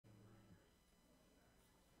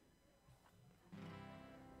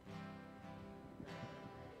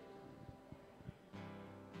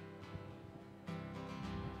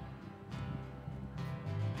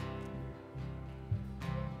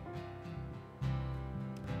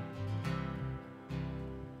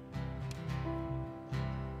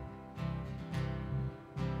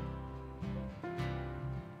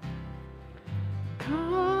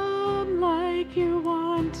Come like you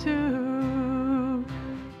want to.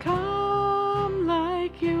 Come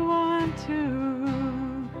like you want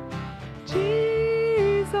to.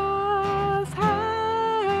 Jesus,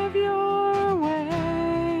 have your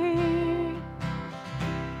way.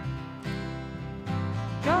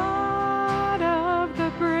 God of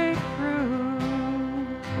the breakthrough,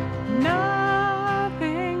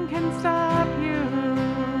 nothing can stop you.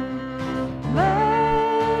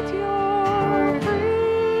 Let your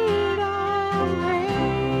freedom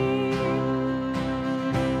reign.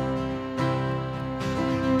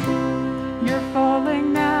 You're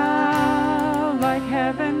falling now like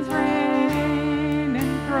heaven's rain,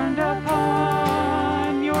 enthroned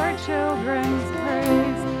upon your children's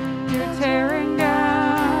praise. You're tearing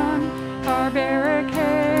down our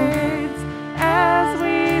barricades as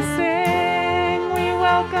we sing. We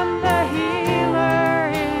welcome the healer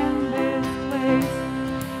in this place.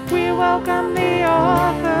 We welcome the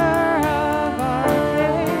author of our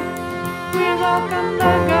faith. We welcome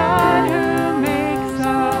the God who makes a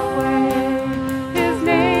way. His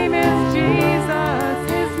name is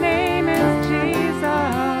Jesus. His name is Jesus.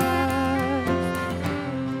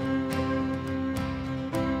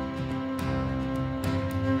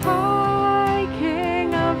 High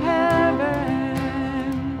King of heaven,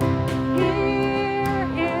 here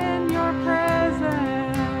in your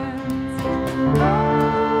presence.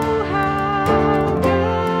 Oh, how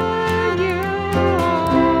good you are.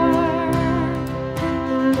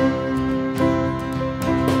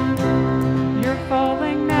 You're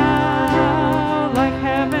falling now like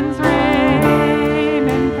heaven's rain,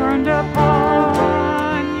 enthroned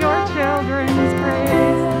upon your children's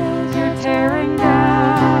praise. You're tearing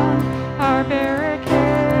down our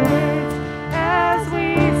barricades as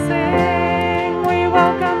we sing. We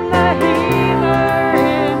welcome the healer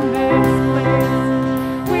in this place.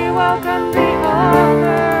 We welcome the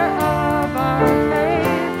author of our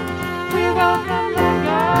faith. We welcome the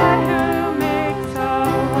God who makes a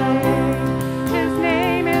way. His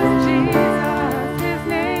name is Jesus. His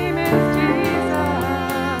name is Jesus.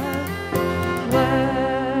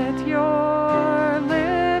 Let your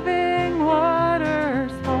living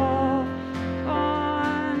waters fall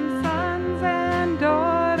on sons and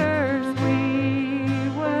daughters. We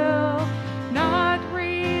will not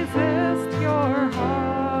resist your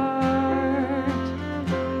heart.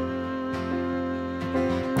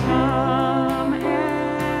 Come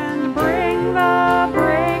and bring the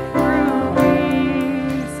breakthrough. We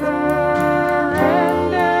surrender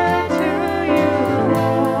to you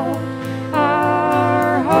all.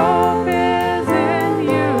 Our hope is in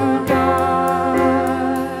you, God.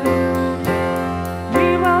 We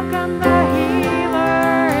welcome the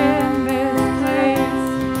healer in this place.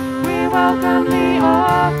 We welcome the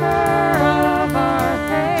author of our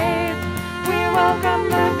faith. We welcome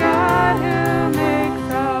the God who makes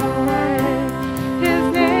a way. His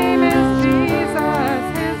name is Jesus.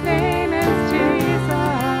 His name is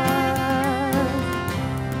Jesus.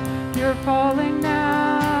 You're falling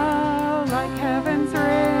now like heaven's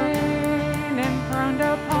rain, enthroned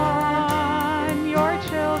upon your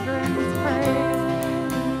children's praise.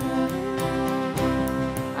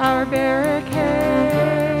 Our barricades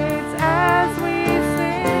as we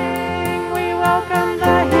sing. We welcome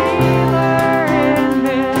the healer in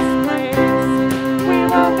this place. We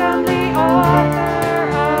welcome the author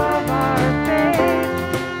of our faith.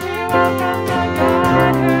 We welcome the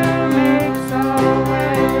God who makes a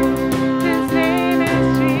way. His name is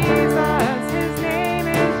Jesus. His name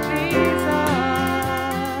is Jesus.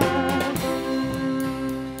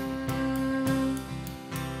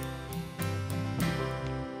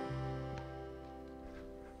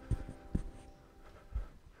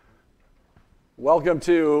 Welcome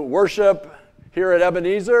to worship here at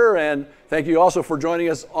Ebenezer, and thank you also for joining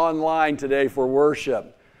us online today for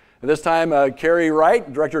worship. At this time, Carrie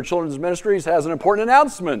Wright, Director of Children's Ministries, has an important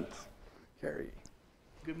announcement. Carrie.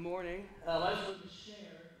 Good morning. I just wanted to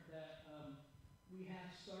share that we have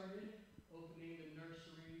started opening the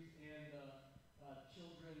nurseries and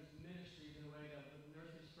children's ministries in a way that the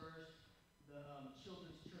nurseries first, the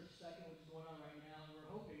children's church second, which is going on right now. We're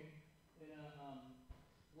hoping in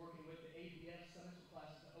working with the ABF Sunday school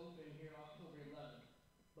classes to open here October 11th.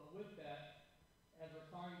 But with that, as we're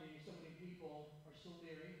finding, so many people are so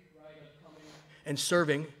leery, right, of coming and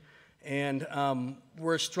serving. And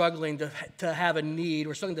we're struggling to have a need.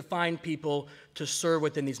 We're struggling to find people to serve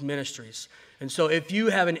within these ministries. And so if you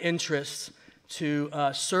have an interest to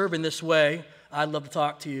serve in this way, I'd love to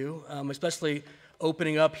talk to you, especially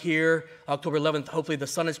opening up here October 11th. Hopefully the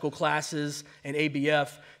Sunday school classes and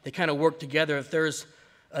ABF, they kind of work together. If there's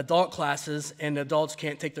adult classes and adults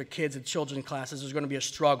can't take their kids to children's classes, there's going to be a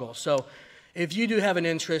struggle. So if you do have an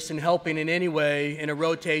interest in helping in any way in a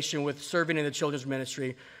rotation with serving in the children's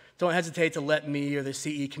ministry, don't hesitate to let me or the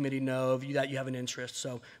CE committee know that you have an interest.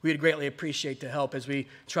 So we would greatly appreciate the help as we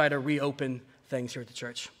try to reopen things here at the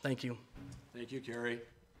church. Thank you. Thank you, Carrie.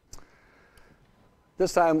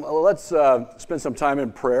 This time, let's spend some time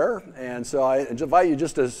in prayer. And so I invite you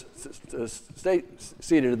just to stay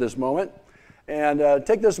seated at this moment and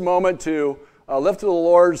take this moment to lift to the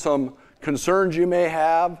Lord some concerns you may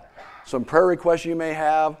have, some prayer requests you may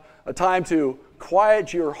have, a time to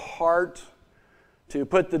quiet your heart, to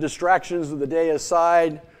put the distractions of the day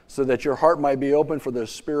aside so that your heart might be open for the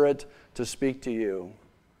Spirit to speak to you.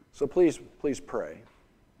 So please pray.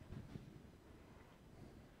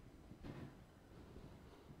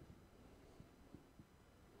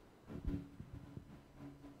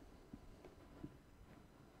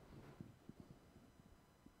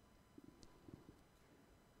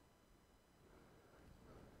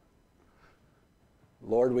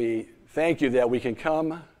 Lord, we thank you that we can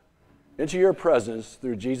come into your presence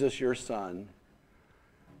through Jesus, your Son.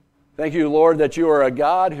 Thank you, Lord, that you are a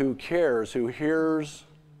God who cares, who hears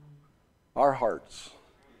our hearts.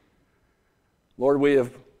 Lord, we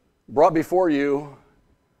have brought before you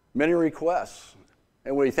many requests,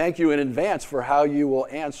 and we thank you in advance for how you will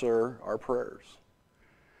answer our prayers.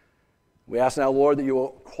 We ask now, Lord, that you will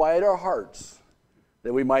quiet our hearts,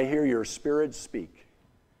 that we might hear your Spirit speak.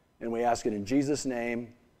 And we ask it in Jesus'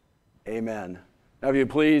 name, amen. Now, if you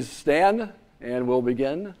please stand, and we'll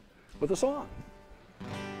begin with a song.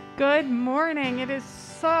 Good morning. It is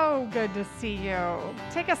so good to see you.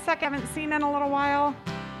 Take a sec. I haven't seen in a little while.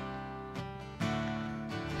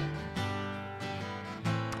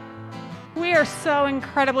 We are so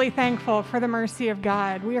incredibly thankful for the mercy of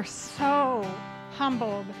God. We are so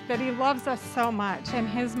humbled that he loves us so much, and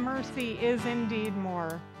his mercy is indeed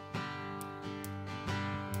more.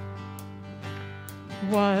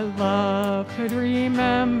 What love could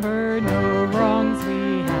remember no wrongs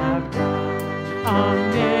we have done?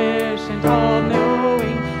 Omniscient,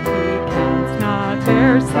 all-knowing, he counts not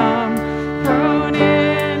their sum. Thrown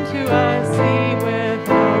into a sea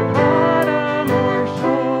without bottom or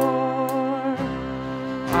shore.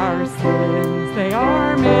 Our sins, they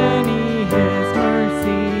are many, his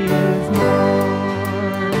mercy is more.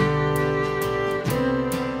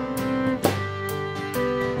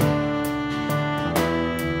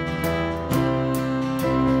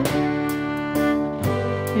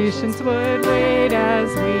 Patience would wait as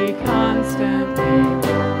we constantly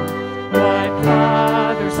go. What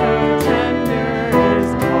Father so tender is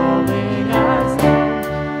calling us home?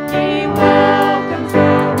 He welcomes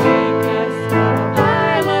the weakest, the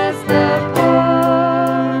vilest, the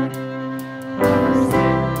poor. Our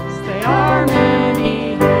sins, they are many,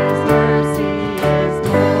 his mercy is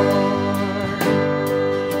more.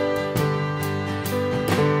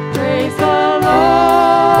 Praise the Lord.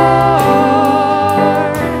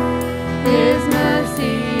 His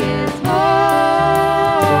mercy is more.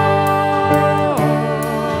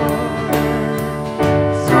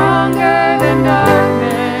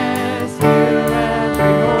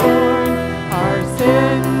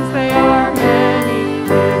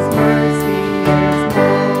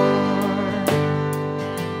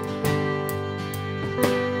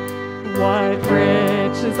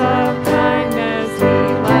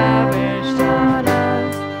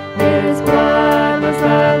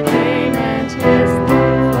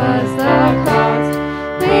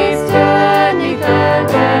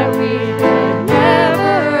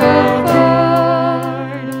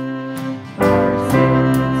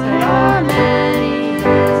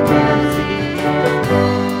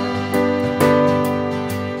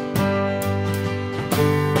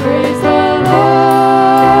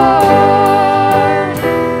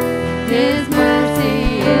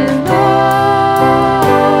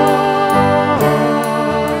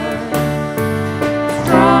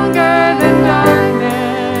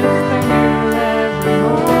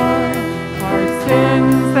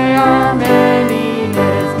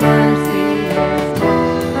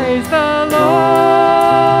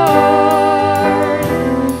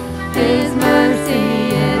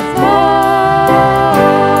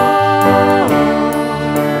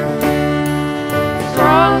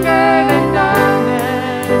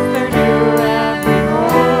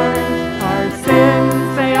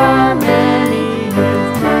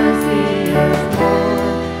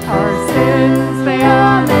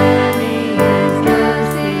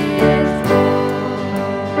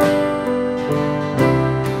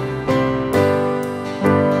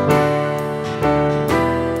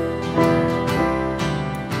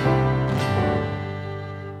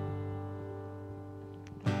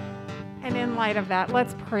 light of that,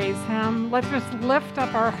 let's praise him. Let's just lift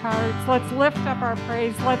up our hearts. Let's lift up our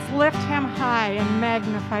praise. Let's lift him high and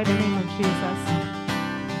magnify the name of Jesus.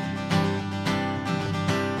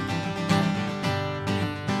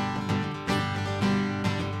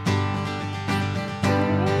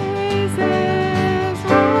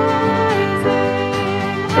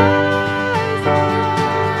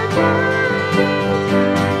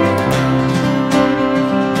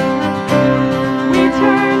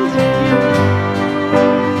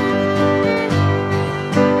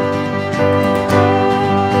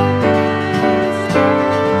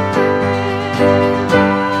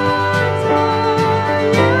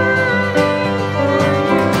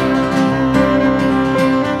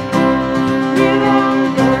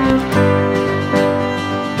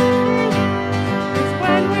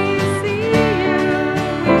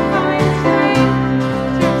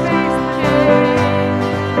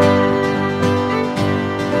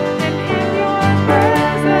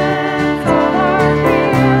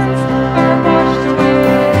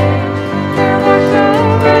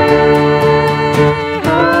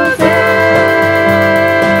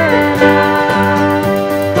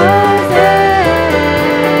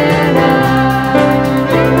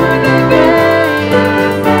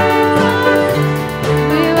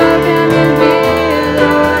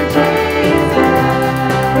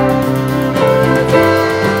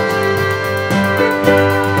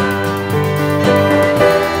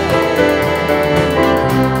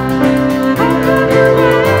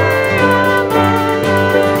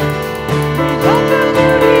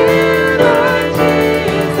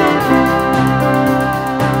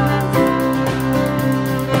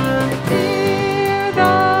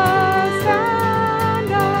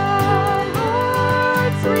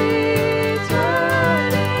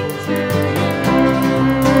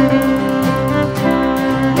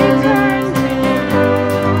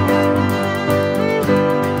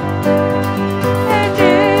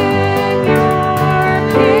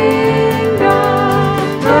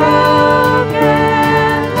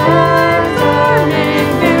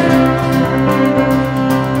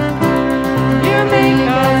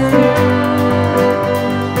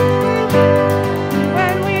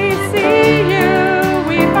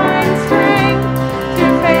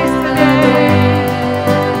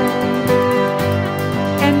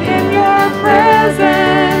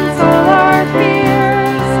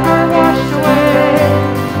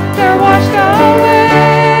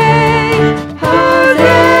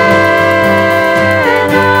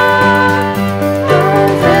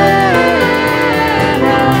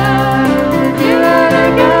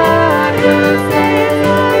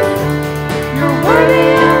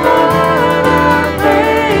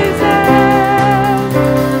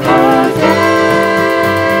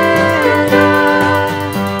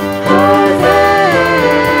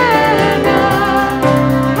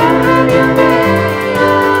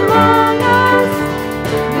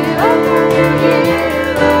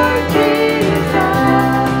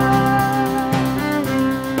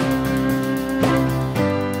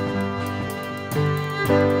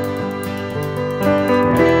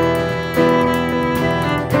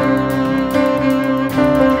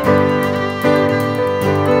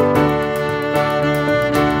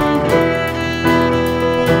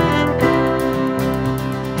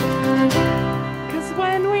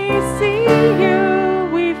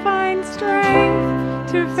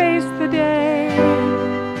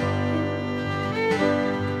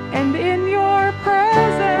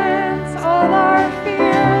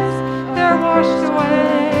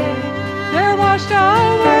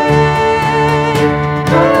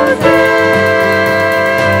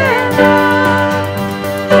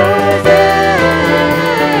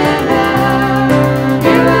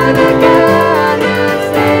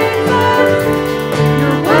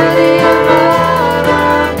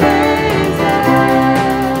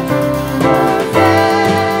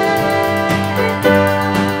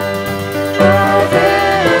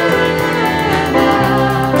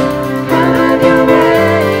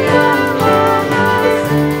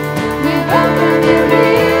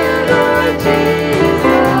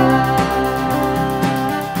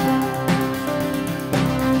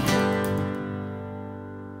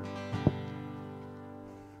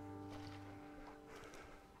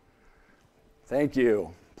 Thank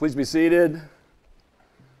you. Please be seated.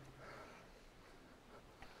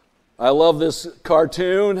 I love this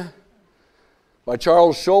cartoon by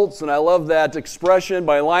Charles Schulz, and I love that expression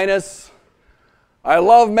by Linus. I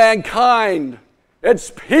love mankind. It's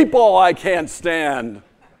people I can't stand.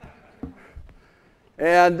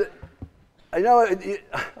 And you know,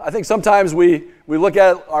 I think sometimes we look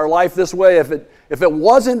at our life this way. If it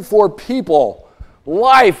wasn't for people,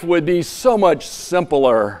 life would be so much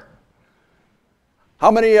simpler.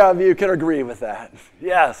 How many of you can agree with that?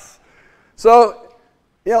 Yes. So,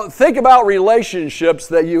 think about relationships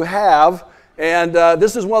that you have, and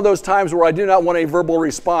this is one of those times where I do not want a verbal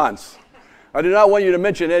response. I do not want you to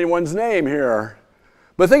mention anyone's name here.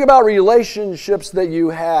 But think about relationships that you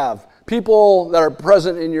have, people that are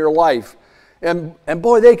present in your life. And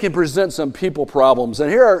boy, they can present some people problems.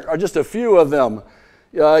 And here are just a few of them.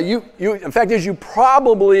 In fact, as you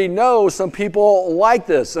probably know, some people like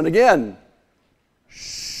this. And again,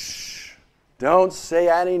 shh, don't say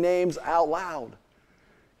any names out loud.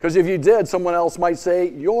 Because if you did, someone else might say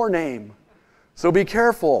your name. So be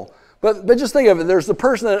careful. But just think of it. There's the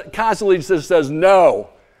person that constantly just says no.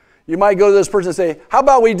 You might go to this person and say, how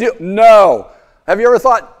about we do? No. Have you ever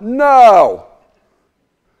thought, no?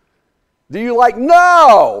 Do you like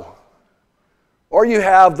no? Or you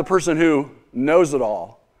have the person who knows it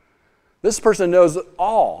all. This person knows it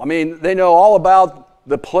all. I mean, they know all about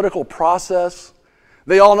the political process.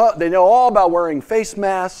 They know all about wearing face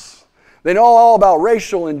masks. They know all about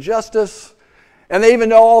racial injustice. And they even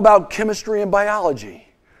know all about chemistry and biology.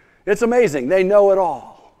 It's amazing. They know it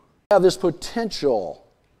all. They have this potential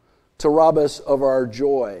to rob us of our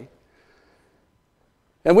joy.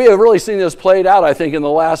 And we have really seen this played out, I think, in the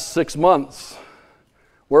last 6 months,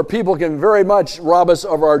 where people can very much rob us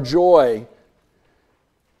of our joy.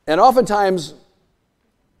 And oftentimes,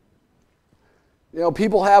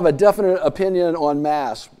 people have a definite opinion on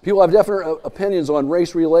masks. People have definite opinions on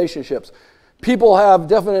race relationships. People have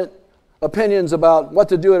definite opinions about what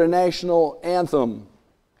to do at a national anthem.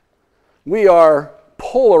 We are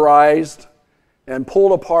polarized and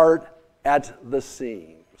pulled apart at the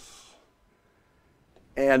seams.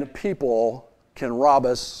 And people can rob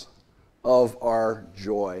us of our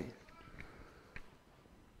joy.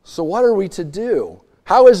 So what are we to do?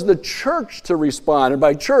 How is the church to respond? And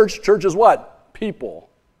by church is what? People.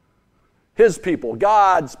 His people,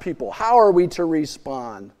 God's people. How are we to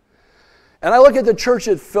respond? And I look at the church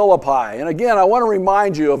at Philippi. And again, I want to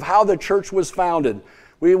remind you of how the church was founded.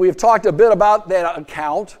 We've talked a bit about that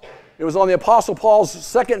account. It was on the Apostle Paul's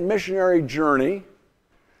second missionary journey,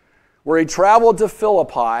 where he traveled to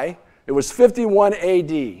Philippi. It was 51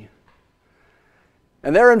 AD.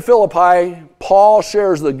 And there in Philippi, Paul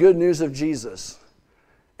shares the good news of Jesus.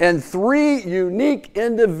 And 3 unique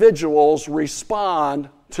individuals respond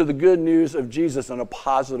to the good news of Jesus in a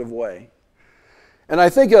positive way. And I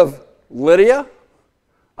think of Lydia.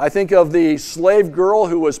 I think of the slave girl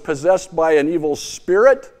who was possessed by an evil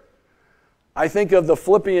spirit. I think of the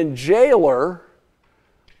Philippian jailer.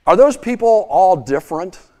 Are those people all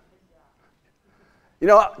different?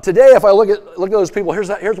 Today if I look at those people,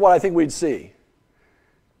 here's what I think we'd see.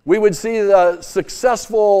 We would see the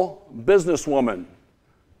successful businesswoman.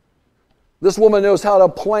 This woman knows how to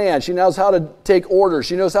plan. She knows how to take orders.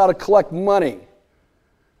 She knows how to collect money.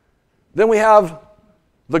 Then we have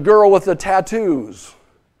the girl with the tattoos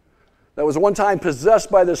that was one time possessed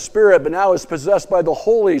by the Spirit, but now is possessed by the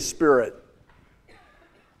Holy Spirit.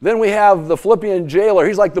 Then we have the Philippian jailer.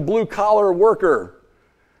 He's like the blue-collar worker.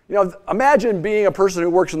 Imagine being a person who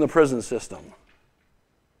works in the prison system.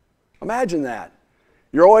 Imagine that.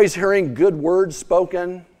 You're always hearing good words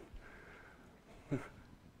spoken.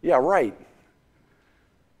 Yeah, right.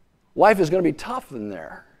 Life is going to be tough in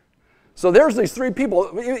there. So there's these 3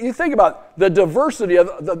 people. You think about the diversity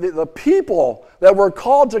of the people that were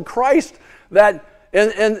called to Christ.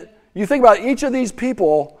 And you think about each of these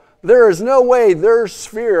people, there is no way their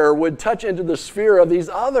sphere would touch into the sphere of these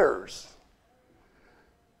others.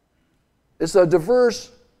 It's a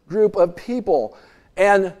diverse group of people.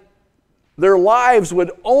 And their lives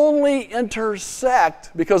would only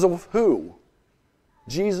intersect because of who?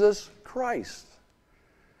 Jesus Christ.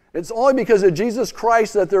 It's only because of Jesus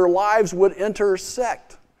Christ that their lives would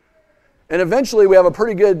intersect. And eventually we have a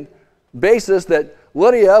pretty good basis that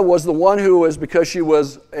Lydia was the one who was, because she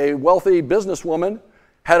was a wealthy businesswoman,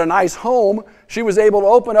 had a nice home, she was able to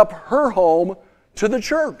open up her home to the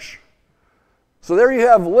church. So there you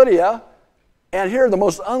have Lydia, and here the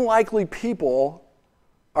most unlikely people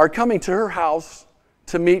are coming to her house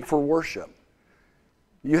to meet for worship.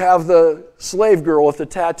 You have the slave girl with the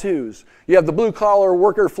tattoos. You have the blue-collar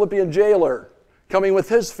worker, Philippian jailer, coming with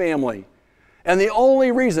his family. And the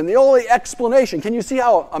only reason, the only explanation, can you see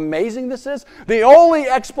how amazing this is? The only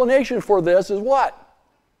explanation for this is what?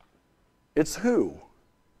 It's who?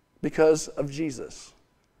 Because of Jesus.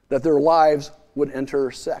 That their lives would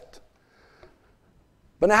intersect.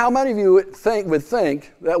 But now how many of you would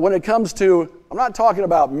think that when it comes to, I'm not talking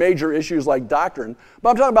about major issues like doctrine, but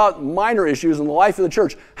I'm talking about minor issues in the life of the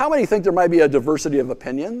church. How many think there might be a diversity of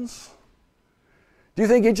opinions? Do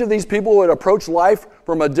you think each of these people would approach life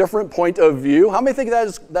from a different point of view? How many think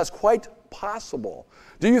that's quite possible?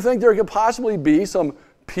 Do you think there could possibly be some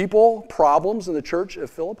people problems in the church at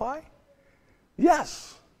Philippi?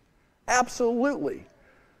 Yes, absolutely.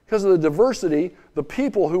 Because of the diversity, the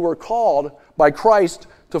people who were called by Christ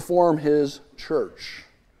to form his church.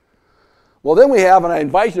 Well, then we have, and I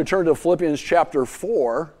invite you to turn to Philippians chapter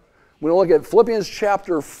 4. We're going to look at Philippians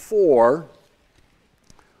chapter 4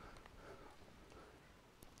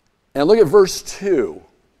 and look at verse 2.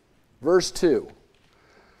 Verse 2.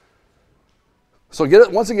 So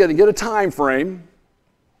once again, get a time frame.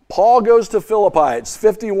 Paul goes to Philippi. It's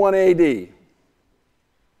 51 AD.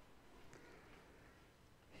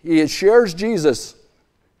 He shares Jesus,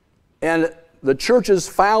 and the church is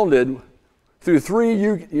founded through three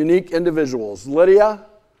unique individuals. Lydia,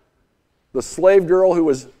 the slave girl who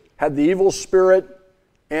had the evil spirit,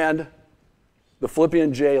 and the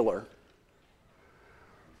Philippian jailer.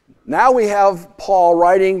 Now we have Paul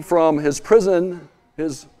writing from his prison,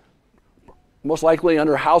 his most likely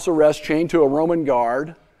under house arrest, chained to a Roman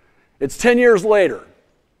guard. It's 10 years later.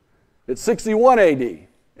 It's 61 AD.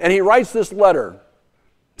 And he writes this letter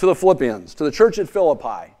to the Philippians, to the church at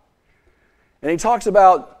Philippi. And he talks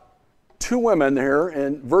about two women here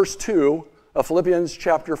in verse 2 of Philippians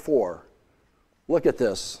chapter 4. Look at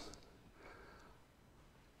this.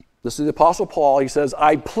 This is the Apostle Paul. He says,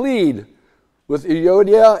 I plead with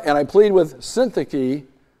Euodia and I plead with Syntyche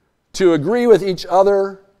to agree with each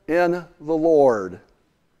other in the Lord.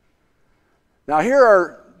 Now here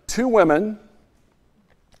are two women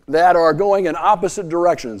that are going in opposite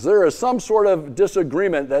directions. There is some sort of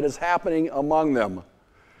disagreement that is happening among them.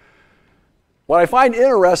 What I find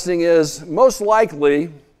interesting is most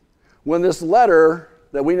likely when this letter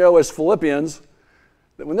that we know as Philippians,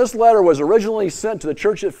 that when this letter was originally sent to the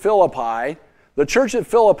church at Philippi, the church at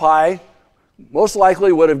Philippi most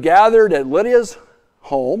likely would have gathered at Lydia's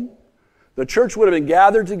home. The church would have been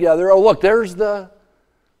gathered together. Oh, look, there's the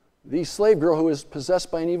slave girl who is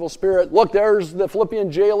possessed by an evil spirit. Look, there's the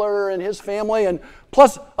Philippian jailer and his family. And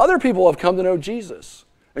plus, other people have come to know Jesus,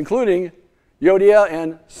 including Euodia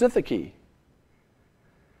and Syntyche.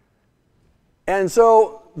 And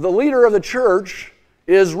so the leader of the church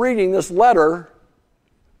is reading this letter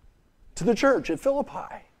to the church at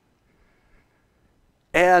Philippi.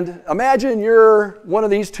 And imagine you're one of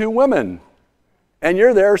these two women, and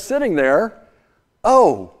you're there sitting there.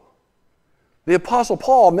 Oh, the Apostle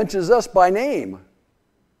Paul mentions us by name.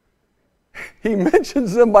 He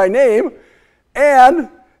mentions them by name, and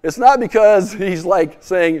it's not because he's like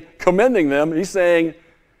saying, commending them. He's saying,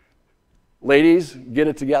 ladies, get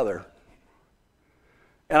it together.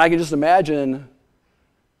 And I can just imagine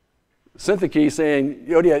Syntyche saying,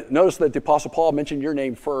 Euodia, notice that the Apostle Paul mentioned your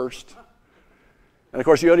name first. And of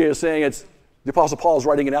course, Euodia is saying the Apostle Paul is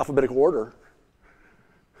writing in alphabetical order.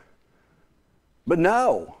 But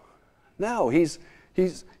no, he's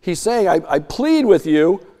saying, I plead with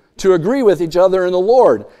you to agree with each other in the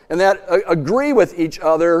Lord. And that agree with each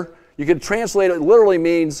other, you could translate it, literally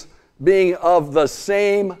means being of the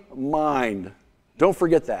same mind. Don't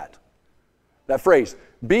forget that phrase.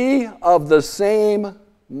 Be of the same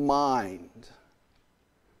mind.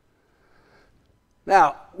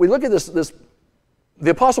 Now, we look at this. The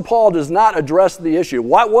Apostle Paul does not address the issue.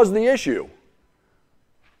 What was the issue?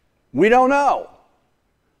 We don't know.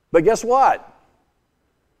 But guess what?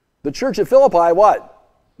 The church at Philippi, what?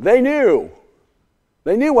 They knew.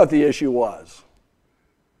 They knew what the issue was.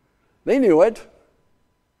 They knew it.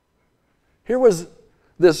 Here was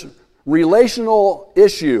this relational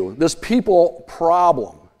issue, this people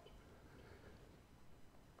problem.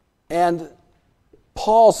 And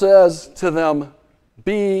Paul says to them,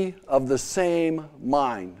 be of the same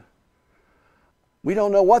mind. We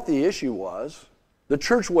don't know what the issue was. The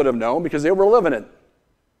church would have known because they were living it.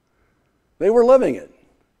 They were living it.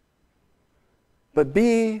 But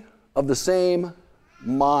be of the same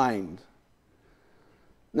mind.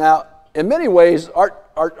 Now, in many ways,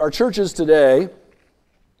 our churches today,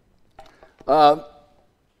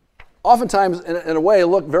 oftentimes, in a way,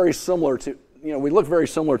 look very similar to, we look very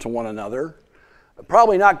similar to one another.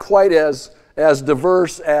 Probably not quite as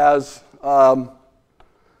diverse as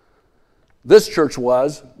this church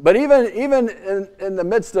was, but even in the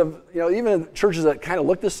midst of, even in churches that kind of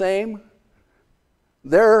look the same,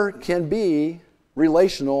 there can be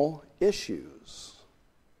relational issues.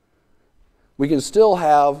 We can still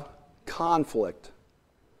have conflict.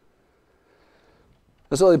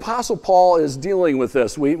 And so the Apostle Paul is dealing with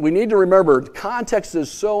this. We need to remember context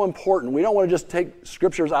is so important. We don't want to just take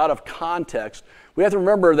scriptures out of context. We have to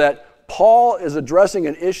remember that Paul is addressing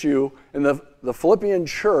an issue in the Philippian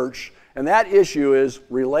church, and that issue is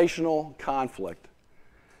relational conflict.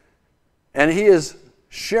 And he is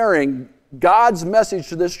sharing God's message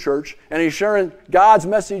to this church, and he's sharing God's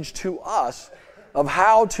message to us of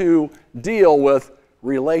how to deal with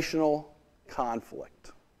relational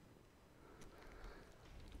conflict.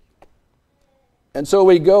 And so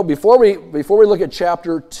we go, before we look at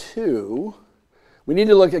chapter 2, we need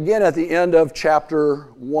to look again at the end of chapter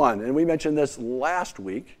 1. And we mentioned this last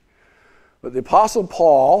week, but the Apostle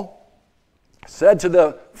Paul said to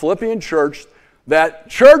the Philippian church that,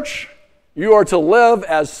 church, you are to live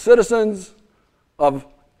as citizens of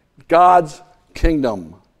God's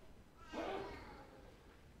kingdom.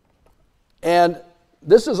 And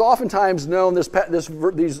this is oftentimes known, this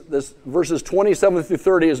verses 27 through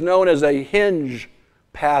 30 is known as a hinge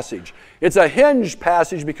passage. It's a hinge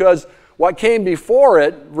passage because what came before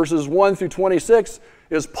it, verses 1 through 26,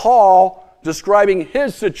 is Paul describing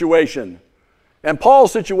his situation. And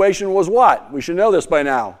Paul's situation was what? We should know this by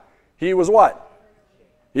now. He was what?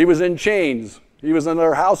 He was in chains. He was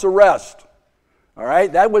under house arrest. All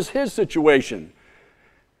right? That was his situation.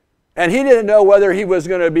 And he didn't know whether he was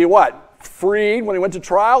going to be what? Freed when he went to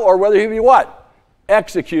trial, or whether he'd be what?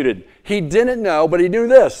 Executed. He didn't know, but he knew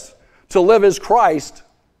this. To live as Christ,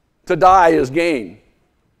 to die is gain.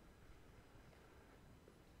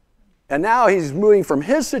 And now he's moving from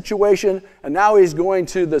his situation, and now he's going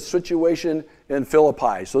to the situation in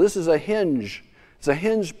Philippi. So this is a hinge. It's a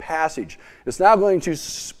hinge passage. It's now going to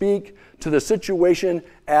speak to the situation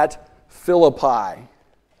at Philippi.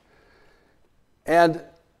 And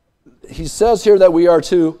he says here that we are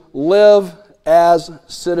to live as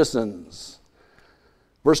citizens.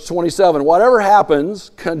 Verse 27, whatever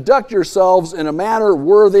happens, conduct yourselves in a manner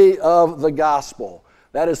worthy of the gospel.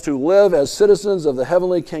 That is to live as citizens of the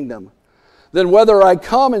heavenly kingdom. Then whether I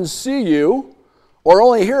come and see you or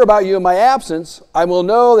only hear about you in my absence, I will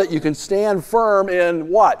know that you can stand firm in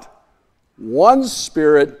what? One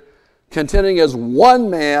spirit, contending as one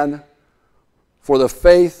man for the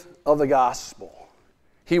faith of the gospel.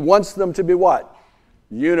 He wants them to be what?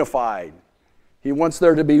 Unified. He wants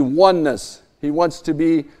there to be oneness. He wants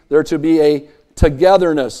there to be a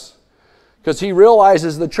togetherness. Because he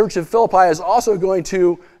realizes the church of Philippi is also going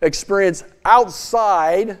to experience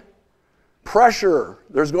outside pressure.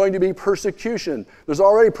 There's going to be persecution. There's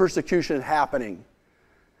already persecution happening.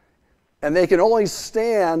 And they can only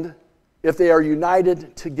stand if they are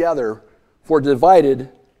united together, for divided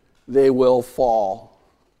they will fall.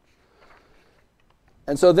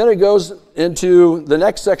 And so then it goes into the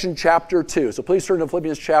next section, chapter 2. So please turn to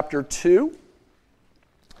Philippians chapter 2.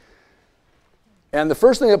 And the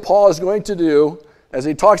first thing that Paul is going to do, as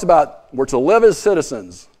he talks about we're to live as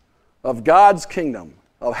citizens of God's kingdom,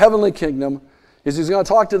 of heavenly kingdom, is he's going to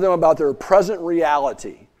talk to them about their present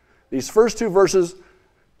reality. These first two verses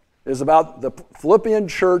is about the Philippian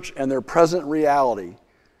church and their present reality.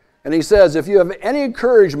 And he says, if you have any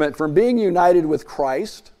encouragement from being united with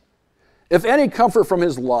Christ, if any comfort from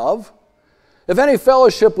his love, if any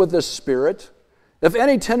fellowship with the Spirit, if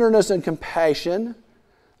any tenderness and compassion,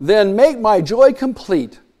 then make my joy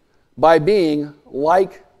complete by being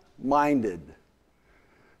like-minded.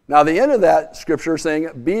 Now, the end of that scripture is saying,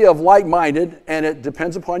 be of like-minded, and it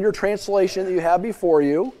depends upon your translation that you have before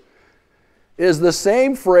you, is the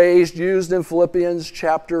same phrase used in Philippians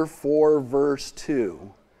chapter 4, verse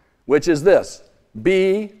 2, which is this,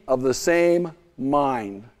 be of the same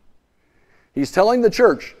mind. He's telling the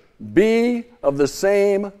church, be of the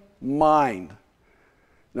same mind.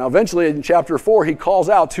 Now, eventually in chapter 4, he calls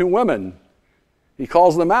out two women. He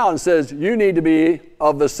calls them out and says, you need to be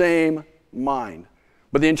of the same mind.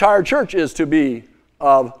 But the entire church is to be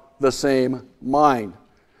of the same mind.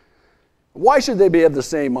 Why should they be of the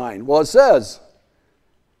same mind? Well, it says,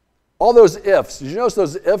 all those ifs. Did you notice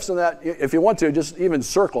those ifs in that? If you want to, just even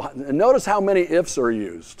circle. And notice how many ifs are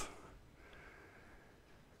used.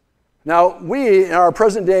 Now, we, in our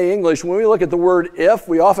present day English, when we look at the word if,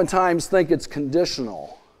 we oftentimes think it's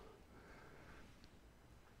conditional.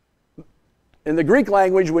 In the Greek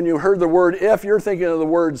language, when you heard the word if, you're thinking of the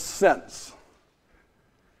word since.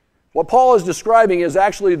 What Paul is describing is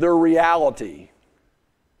actually their reality.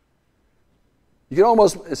 You can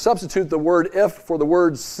almost substitute the word if for the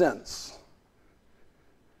word since.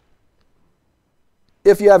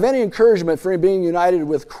 If you have any encouragement from being united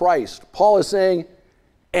with Christ, Paul is saying,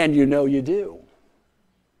 and you know you do.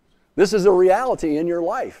 This is a reality in your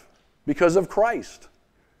life because of Christ.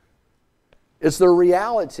 It's their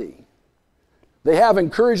reality. They have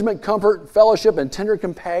encouragement, comfort, fellowship, and tender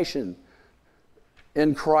compassion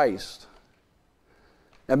in Christ.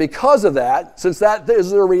 And because of that, since that is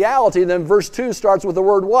their reality, then verse 2 starts with the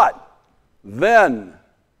word what? Then.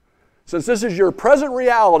 since this is your present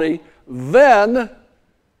reality, then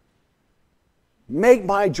make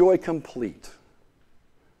my joy complete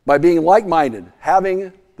by being like-minded,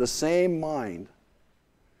 having the same mind,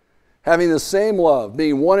 having the same love,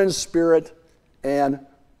 being one in spirit and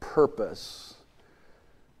purpose.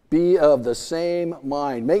 Be of the same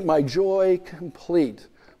mind. Make my joy complete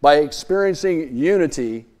by experiencing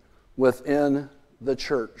unity within the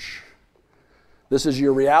church. This is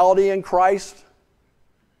your reality in Christ.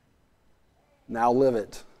 Now live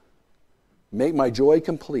it. Make my joy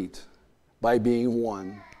complete by being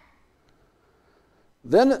one.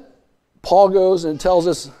 Then Paul goes and tells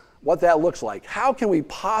us what that looks like. How can we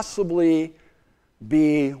possibly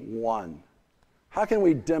be one? How can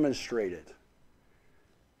we demonstrate it?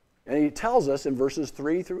 And he tells us in verses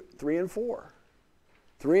 3 and 4.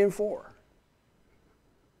 3 and 4.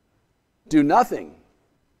 Do nothing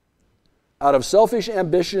out of selfish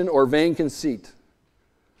ambition or vain conceit,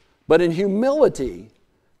 but in humility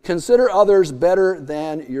consider others better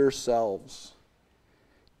than yourselves.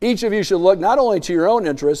 Each of you should look not only to your own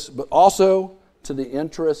interests, but also to the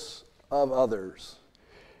interests of others.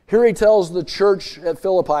 Here he tells the church at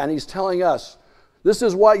Philippi, and he's telling us, this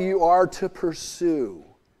is what you are to pursue.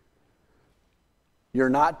 You're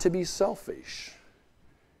not to be selfish.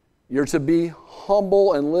 You're to be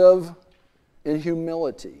humble and live in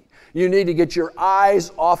humility. You need to get your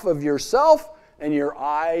eyes off of yourself and your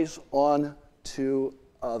eyes on to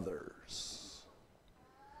others.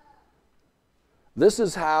 This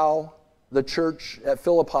is how the church at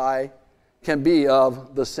Philippi can be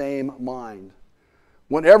of the same mind.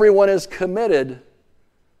 When everyone is committed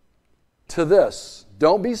to this,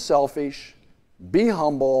 don't be selfish, be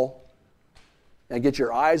humble, and get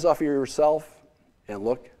your eyes off of yourself and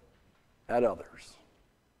look at others.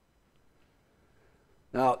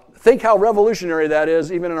 Now, think how revolutionary that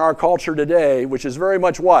is even in our culture today, which is very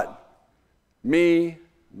much what? Me,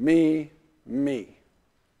 me, me.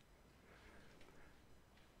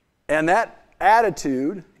 And that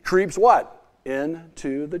attitude creeps what?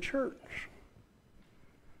 Into the church.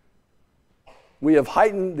 We have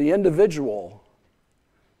heightened the individual,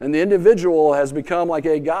 and the individual has become like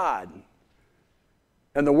a god,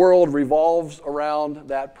 and the world revolves around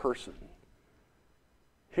that person.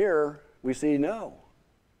 Here we see no.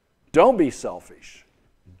 Don't be selfish.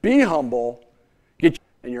 Be humble. Get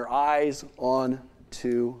your eyes on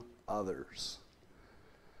to others.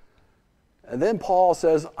 And then Paul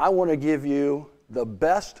says, I want to give you the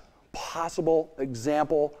best possible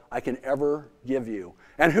example I can ever give you.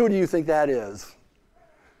 And who do you think that is?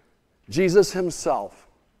 Jesus himself.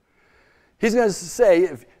 He's going to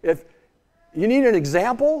say, if you need an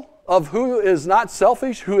example of who is not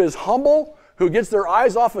selfish, who is humble, who gets their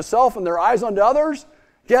eyes off of self and their eyes onto others,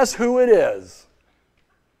 guess who it is?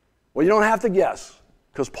 Well, you don't have to guess,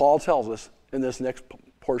 because Paul tells us in this next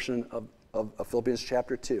portion of Philippians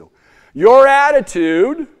chapter 2. Your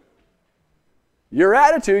attitude,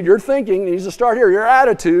 your thinking needs to start here. Your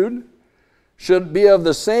attitude should be of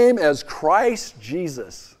the same as Christ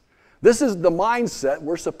Jesus. This is the mindset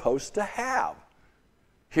we're supposed to have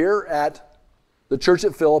here at the church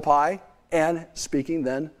at Philippi and speaking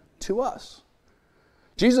then to us.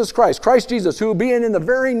 Jesus Christ, Christ Jesus, who being in the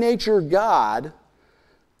very nature God,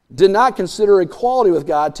 did not consider equality with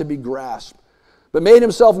God to be grasped, but made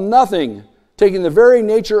himself nothing, taking the very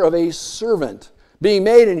nature of a servant, being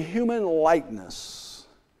made in human likeness.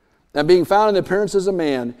 And being found in the appearance as a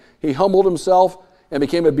man, he humbled himself and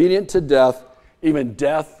became obedient to death, even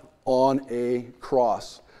death on a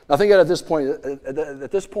cross. Now think at this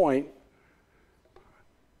point,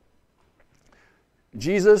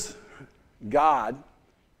 Jesus, God,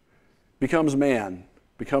 becomes man,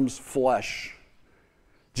 becomes flesh.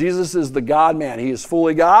 Jesus is the God-man. He is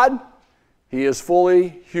fully God. He is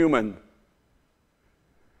fully human.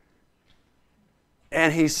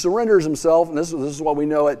 And he surrenders himself, and this is what we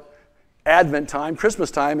know at Advent time,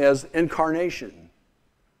 Christmas time, as incarnation.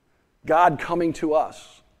 God coming to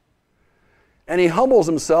us. And he humbles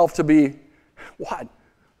himself to be, what?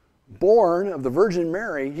 Born of the Virgin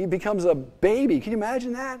Mary. He becomes a baby. Can you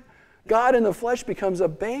imagine that? God in the flesh becomes a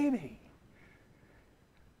baby.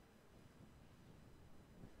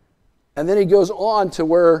 And then he goes on to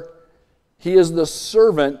where he is the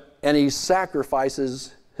servant and he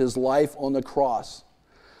sacrifices his life on the cross.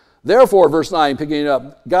 Therefore, verse 9, picking it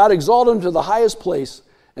up, God exalted him to the highest place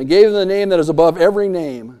and gave him the name that is above every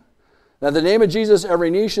name, that at the name of Jesus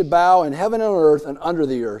every knee should bow in heaven and on earth and under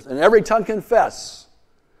the earth, and every tongue confess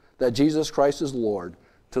that Jesus Christ is Lord,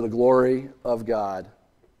 to the glory of God.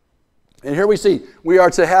 And here we see, we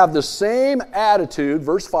are to have the same attitude,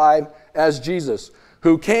 verse 5, as Jesus,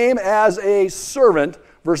 who came as a servant,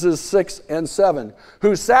 verses 6 and 7,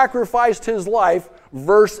 who sacrificed his life,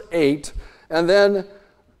 verse 8, and then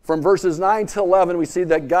from verses 9 to 11, we see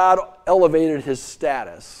that God elevated his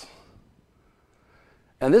status.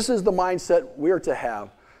 And this is the mindset we're to have.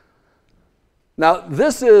 Now,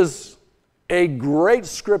 this is a great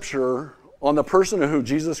scripture on the person of who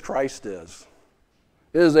Jesus Christ is.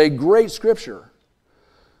 It is a great scripture.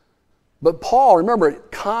 But Paul, remember,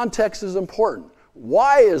 context is important.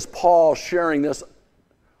 Why is Paul sharing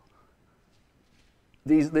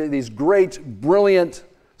these great, brilliant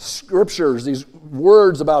scriptures, these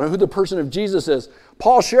words about who the person of Jesus is?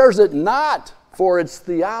 Paul shares it not for its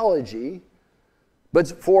theology, but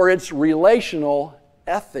for its relational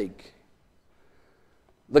ethic.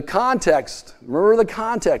 The context, remember the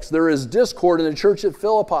context. There is discord in the church at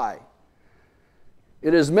Philippi.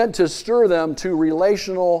 It is meant to stir them to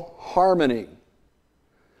relational harmony.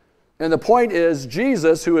 And the point is,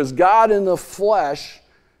 Jesus, who is God in the flesh,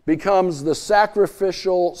 becomes the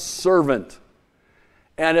sacrificial servant.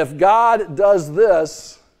 And if God does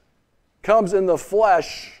this, comes in the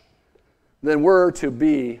flesh, then we're to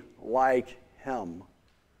be like him.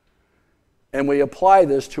 And we apply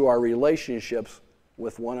this to our relationships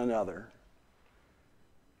with one another.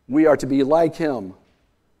 We are to be like him,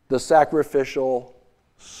 the sacrificial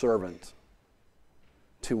servant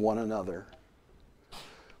to one another.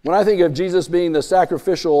 When I think of Jesus being the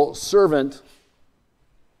sacrificial servant,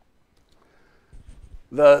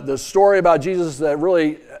 the story about Jesus that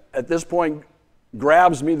really, at this point,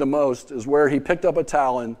 grabs me the most is where he picked up a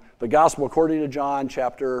towel in the Gospel according to John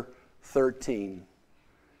chapter 13.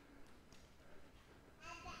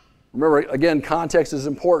 Remember, again, context is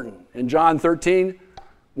important. In John 13,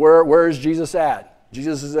 where is Jesus at?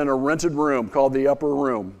 Jesus is in a rented room called the upper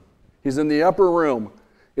room. He's in the upper room.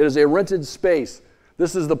 It is a rented space.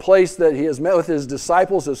 This is the place that he has met with his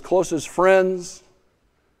disciples, his closest friends.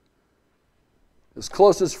 His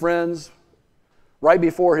closest friends, right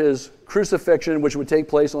before his crucifixion, which would take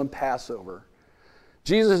place on Passover.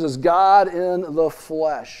 Jesus is God in the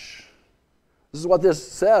flesh. This is what this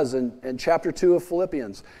says in chapter 2 of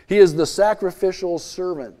Philippians. He is the sacrificial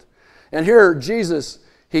servant. And here, Jesus,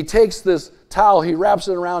 he takes this towel, he wraps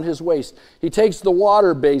it around his waist. He takes the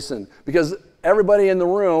water basin, because everybody in the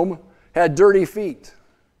room had dirty feet.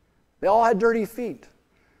 They all had dirty feet.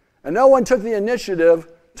 And no one took the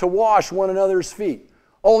initiative to wash one another's feet.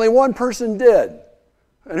 Only one person did.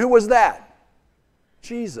 And who was that?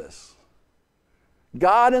 Jesus.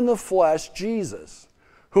 God in the flesh, Jesus,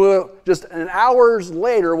 who just an hours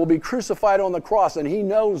later will be crucified on the cross, and he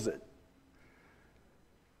knows it.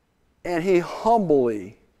 And he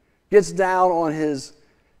humbly gets down on his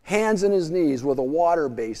hands and his knees with a water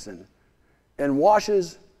basin and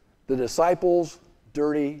washes the disciples'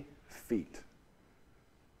 dirty feet.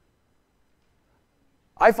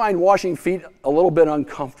 I find washing feet a little bit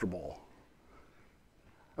uncomfortable.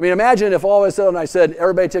 I mean, imagine if all of a sudden I said,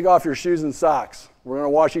 everybody take off your shoes and socks. We're going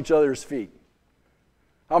to wash each other's feet.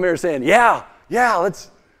 How many are saying, yeah,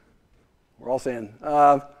 let's. We're all saying,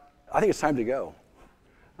 I think it's time to go.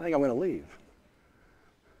 I think I'm going to leave.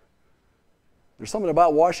 There's something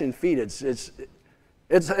about washing feet.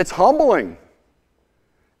 It's humbling.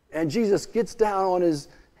 And Jesus gets down on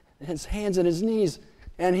his hands and his knees,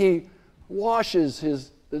 and he washes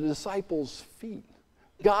the disciples' feet.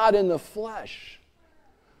 God in the flesh.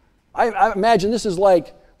 I imagine this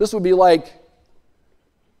would be like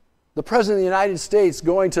the President of the United States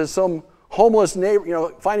going to some homeless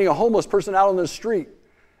neighbor, finding a homeless person out on the street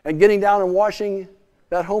and getting down and washing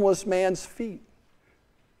that homeless man's feet.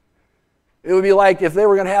 It would be like if they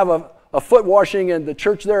were going to have a foot washing in the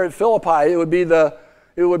church there at Philippi, it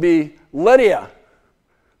would be Lydia,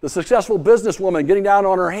 the successful businesswoman, getting down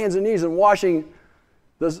on her hands and knees and washing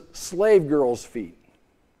the slave girl's feet.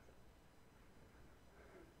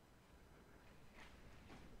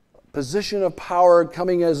 Position of power,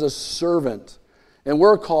 coming as a servant. And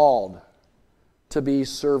we're called to be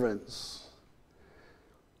servants.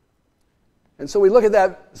 And so we look at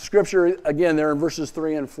that scripture again there in verses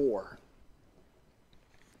 3 and 4.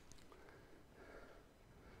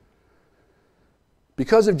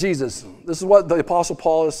 Because of Jesus, this is what the Apostle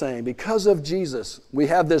Paul is saying. Because of Jesus, we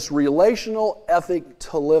have this relational ethic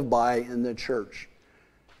to live by in the church.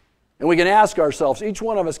 And we can ask ourselves, each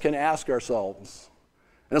one of us can ask ourselves,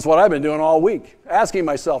 and that's what I've been doing all week, asking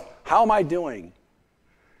myself, how am I doing?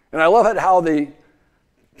 And I love it how the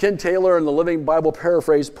Ken Taylor in the Living Bible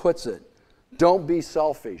Paraphrase puts it. Don't be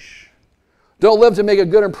selfish. Don't live to make a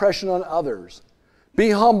good impression on others. Be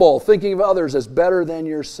humble, thinking of others as better than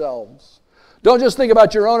yourselves. Don't just think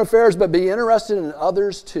about your own affairs, but be interested in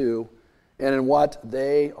others too and in what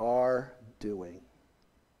they are doing.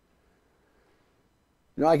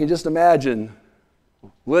 You know, I can just imagine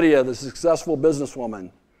Lydia, the successful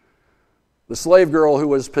businesswoman, the slave girl who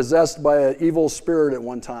was possessed by an evil spirit at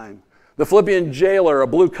one time, the Philippian jailer, a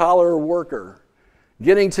blue-collar worker,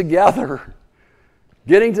 getting together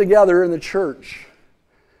in the church.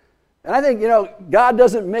 And I think, you know, God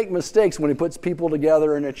doesn't make mistakes when he puts people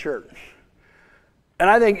together in a church. And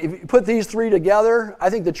I think if you put these three together, I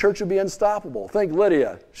think the church would be unstoppable. Think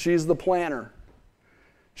Lydia. She's the planner.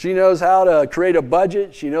 She knows how to create a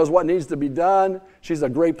budget. She knows what needs to be done. She's a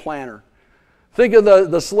great planner. Think of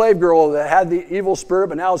the slave girl that had the evil spirit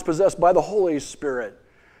but now is possessed by the Holy Spirit.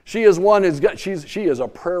 She is one she is a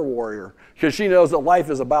prayer warrior because she knows that life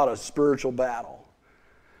is about a spiritual battle.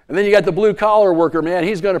 And then you got the blue-collar worker, man.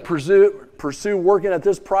 He's going to pursue working at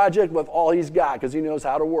this project with all he's got because he knows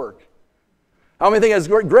how to work. How many think it's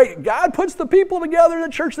great? God puts the people together in the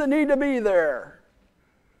church that need to be there.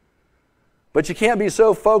 But you can't be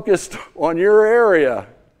so focused on your area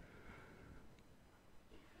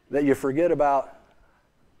that you forget about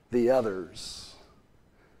the others.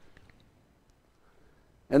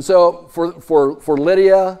 And so for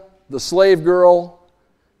Lydia, the slave girl,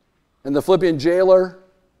 and the Philippian jailer,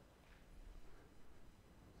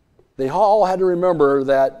 they all had to remember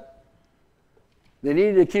that they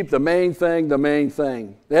needed to keep the main thing the main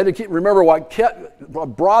thing. They had to remember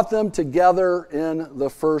what brought them together in the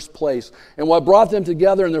first place. And what brought them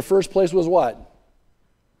together in the first place was what?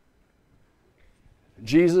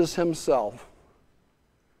 Jesus himself.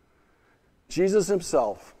 Jesus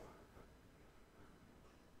himself.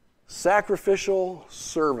 Sacrificial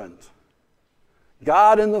servant.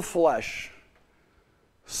 God in the flesh.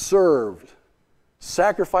 Served.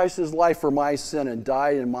 Sacrificed his life for my sin and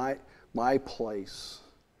died in my place.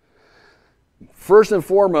 First and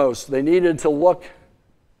foremost, they needed to look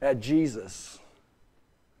at Jesus.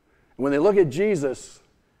 When they look at Jesus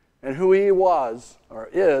and who he was or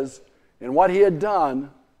is and what he had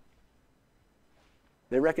done,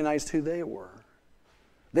 they recognized who they were.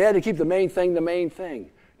 They had to keep the main thing the main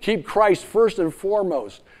thing. Keep Christ first and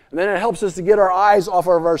foremost. And then it helps us to get our eyes off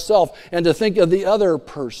of ourselves and to think of the other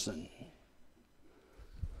person.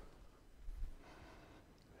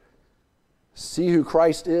 See who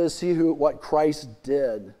Christ is, see what Christ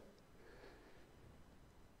did.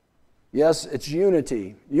 Yes, it's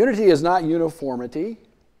unity. Unity is not uniformity.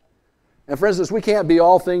 And for instance, we can't be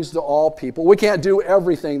all things to all people. We can't do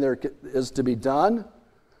everything there is to be done.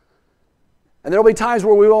 And there will be times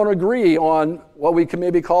where we won't agree on what we can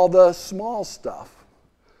maybe call the small stuff.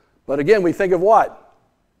 But again, we think of what?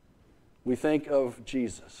 We think of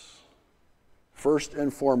Jesus. First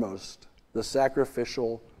and foremost, the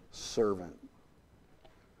sacrificial servant.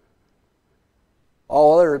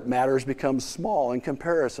 All other matters become small in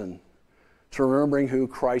comparison to remembering who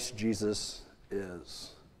Christ Jesus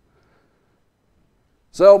is.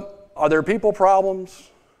 So, are there people problems?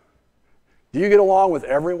 Do you get along with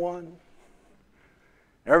everyone?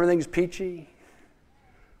 Everything's peachy?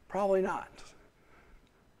 Probably not.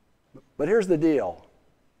 But here's the deal.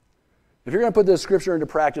 If you're going to put this scripture into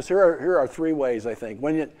practice, here are three ways, I think.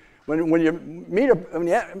 When you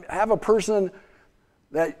have a person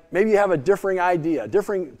that maybe you have a differing idea,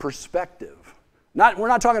 differing perspective. We're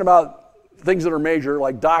not talking about things that are major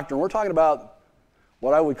like doctrine. We're talking about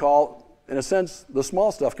what I would call, in a sense, the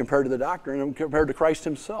small stuff compared to the doctrine and compared to Christ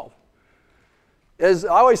himself. I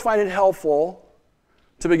always find it helpful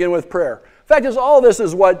to begin with prayer. In fact, all this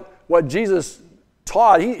is what Jesus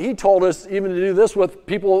taught. He told us even to do this with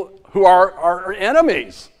people who are our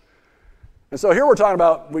enemies. And so here we're talking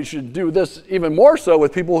about we should do this even more so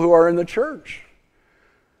with people who are in the church.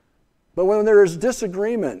 But when there is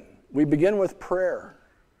disagreement, we begin with prayer.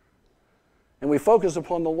 And we focus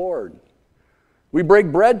upon the Lord. We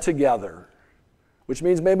break bread together, which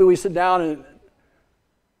means maybe we sit down and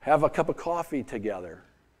have a cup of coffee together.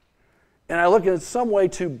 And I look at some way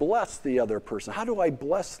to bless the other person. How do I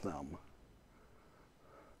bless them?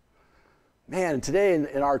 Man, today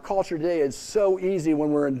in our culture today, it's so easy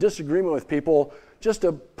when we're in disagreement with people just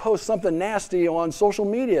to post something nasty on social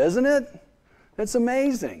media, isn't it? It's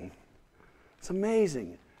amazing. It's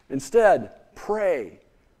amazing. Instead, pray.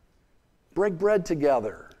 Break bread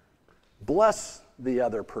together. Bless the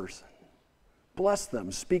other person. Bless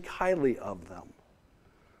them. Speak highly of them.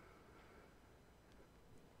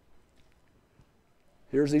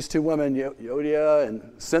 Here's these two women, Euodia and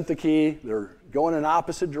Syntyche. They're going in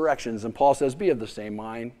opposite directions. And Paul says, be of the same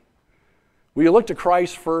mind. Will you look to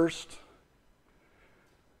Christ first?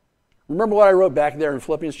 Remember what I wrote back there in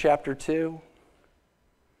Philippians chapter 2?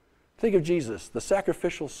 Think of Jesus, the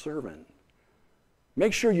sacrificial servant.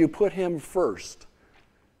 Make sure you put him first.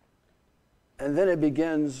 And then it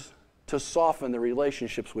begins to soften the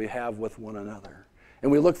relationships we have with one another.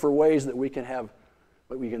 And we look for ways that we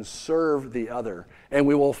can serve the other. And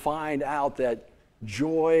we will find out that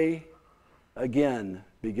joy, again,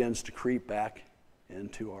 begins to creep back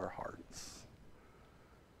into our hearts.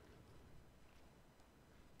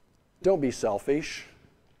 Don't be selfish.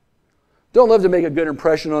 Don't live to make a good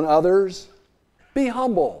impression on others. Be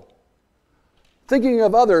humble, thinking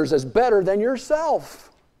of others as better than yourself.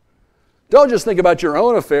 Don't just think about your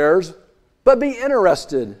own affairs, but be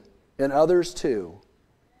interested in others too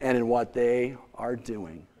and in what they are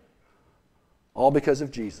doing. All because of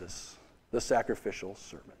Jesus, the sacrificial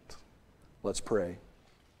servant. Let's pray.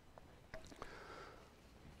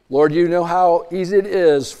 Lord, you know how easy it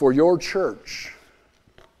is for your church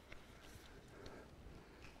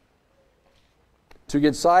to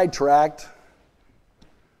get sidetracked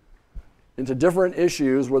into different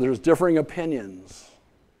issues where there's differing opinions.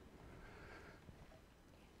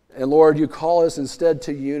 And Lord, you call us instead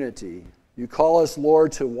to unity. You call us,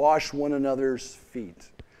 Lord, to wash one another's feet.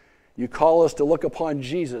 You call us to look upon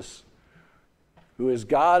Jesus, who is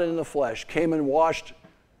God in the flesh, came and washed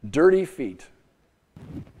dirty feet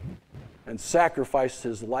and sacrificed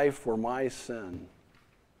his life for my sin.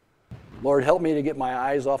 Lord, help me to get my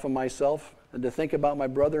eyes off of myself and to think about my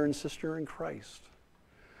brother and sister in Christ.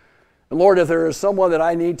 And Lord, if there is someone that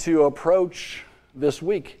I need to approach this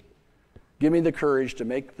week, give me the courage to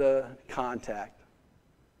make the contact,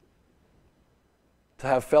 to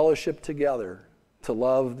have fellowship together, to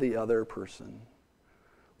love the other person.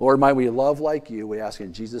 Lord, might we love like you, we ask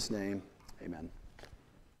in Jesus' name, amen.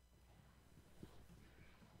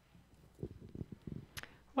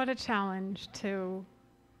 What a challenge to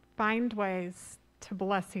find ways to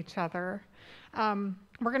bless each other.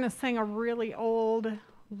 We're going to sing a really old,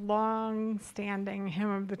 long-standing hymn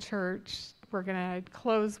of the church. We're going to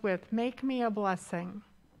close with "Make Me a Blessing."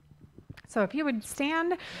 So if you would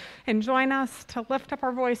stand and join us to lift up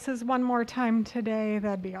our voices one more time today,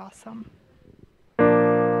 that'd be awesome.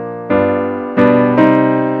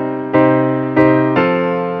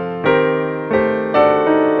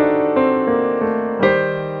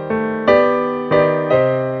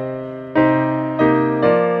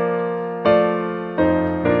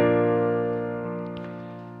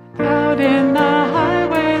 Out in the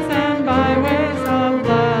highways and byways of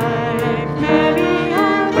life, many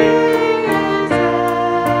are weary and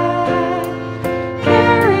sad.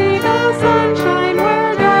 Carry the sunshine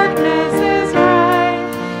where darkness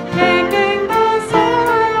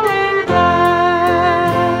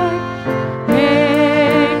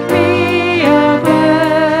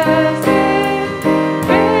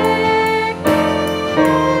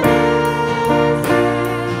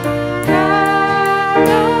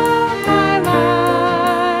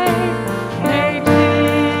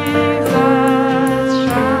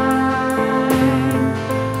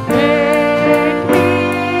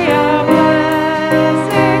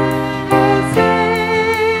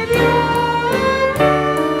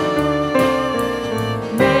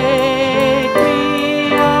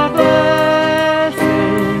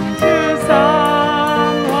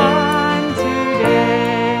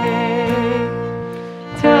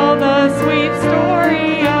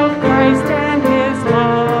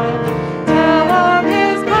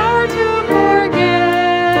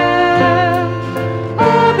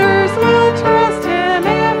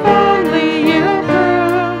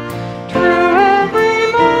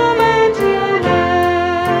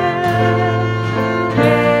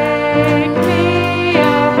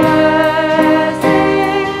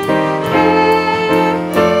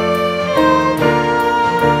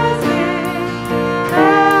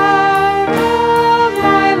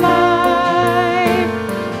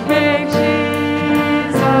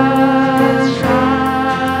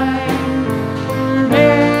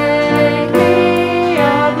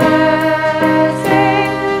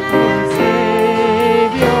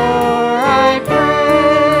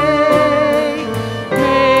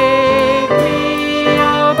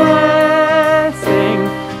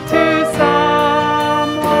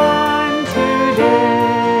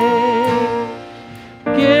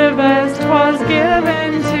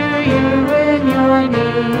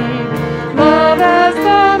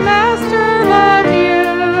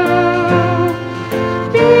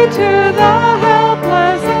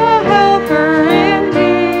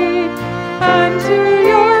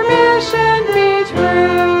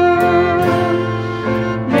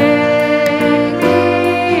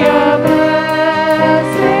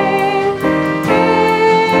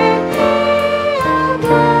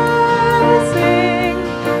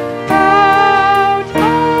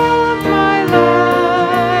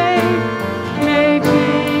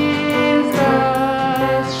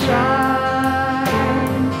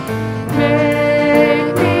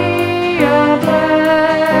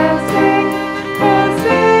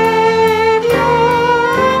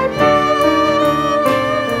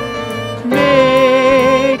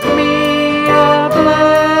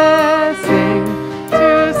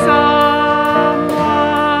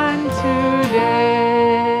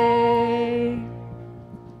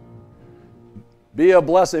Be a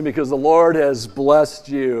blessing because the Lord has blessed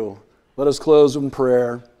you. Let us close in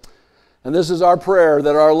prayer. And this is our prayer,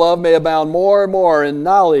 that our love may abound more and more in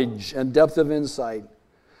knowledge and depth of insight,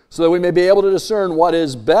 so that we may be able to discern what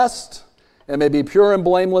is best and may be pure and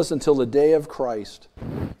blameless until the day of Christ,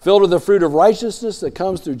 filled with the fruit of righteousness that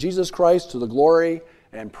comes through Jesus Christ to the glory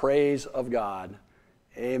and praise of God.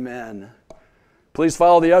 Amen. Please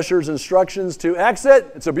follow the usher's instructions to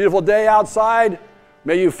exit. It's a beautiful day outside.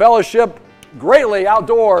 May you fellowship greatly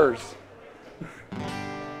outdoors.